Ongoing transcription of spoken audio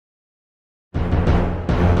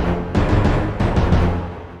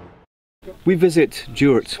We visit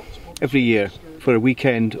Duart every year for a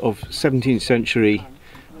weekend of 17th century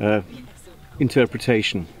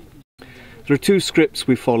interpretation. There are two scripts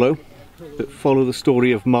we follow that follow the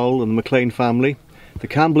story of Mull and the MacLean family, the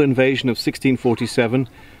Campbell invasion of 1647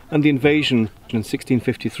 and the invasion in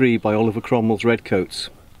 1653 by Oliver Cromwell's redcoats.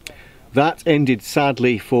 That ended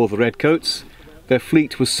sadly for the redcoats. Their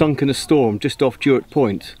fleet was sunk in a storm just off Duart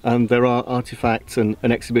Point, and there are artefacts and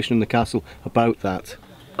an exhibition in the castle about that.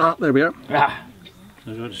 Ah, there we are. Ah, I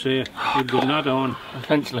was going to say, you'd go not on,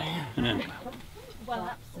 essentially. Well,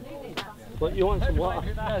 absolutely. But you want some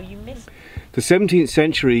water? No, you missed. The 17th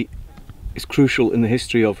century is crucial in the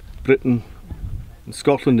history of Britain, and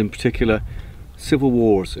Scotland in particular. Civil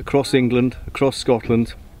wars across England, across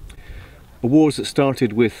Scotland. Wars that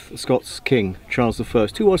started with Scots king, Charles I,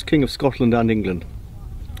 who was King of Scotland and England.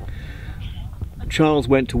 Charles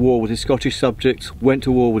went to war with his Scottish subjects, went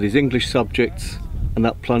to war with his English subjects, and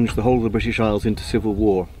that plunged the whole of the British Isles into civil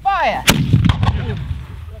war. Fire!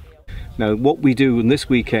 Now what we do in this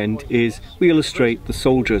weekend is we illustrate the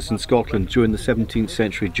soldiers in Scotland during the 17th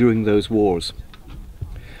century, during those wars.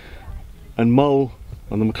 And Mull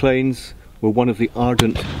and the MacLeans were one of the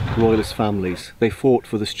ardent royalist families. They fought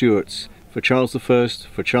for the Stuarts, for Charles I,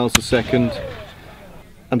 for Charles II,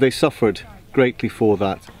 and they suffered greatly for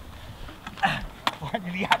that.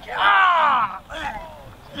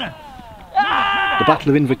 The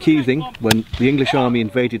Battle of Inverkeithing, when the English army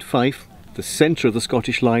invaded Fife, the centre of the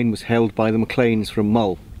Scottish line was held by the MacLeans from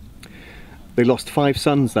Mull. They lost 5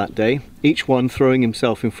 sons that day, each one throwing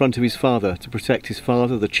himself in front of his father to protect his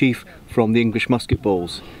father, the chief, from the English musket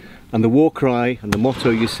balls. And the war cry and the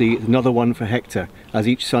motto you see is another one for Hector, as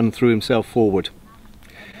each son threw himself forward.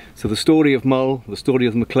 So the story of Mull, the story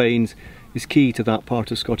of the MacLeans, is key to that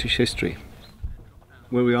part of Scottish history.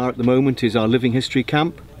 Where we are at the moment is our living history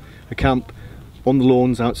camp, a camp on the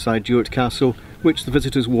lawns outside Duart Castle, which the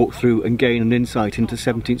visitors walk through and gain an insight into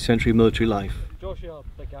 17th century military life.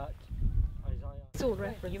 It's all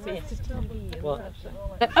references to TV.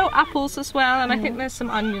 Oh, apples as well, and I think there's some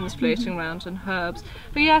onions floating around and herbs.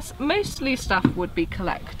 But yes, mostly stuff would be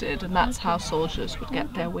collected, and that's how soldiers would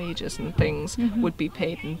get their wages and things would be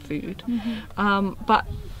paid in food. But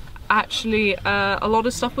actually, a lot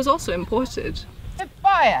of stuff was also imported.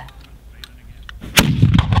 Fire!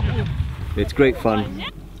 It's great fun,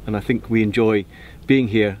 and I think we enjoy being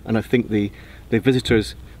here, and I think the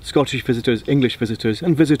visitors, Scottish visitors, English visitors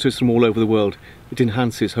and visitors from all over the world, it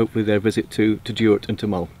enhances hopefully their visit to Duart and to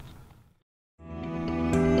Mull.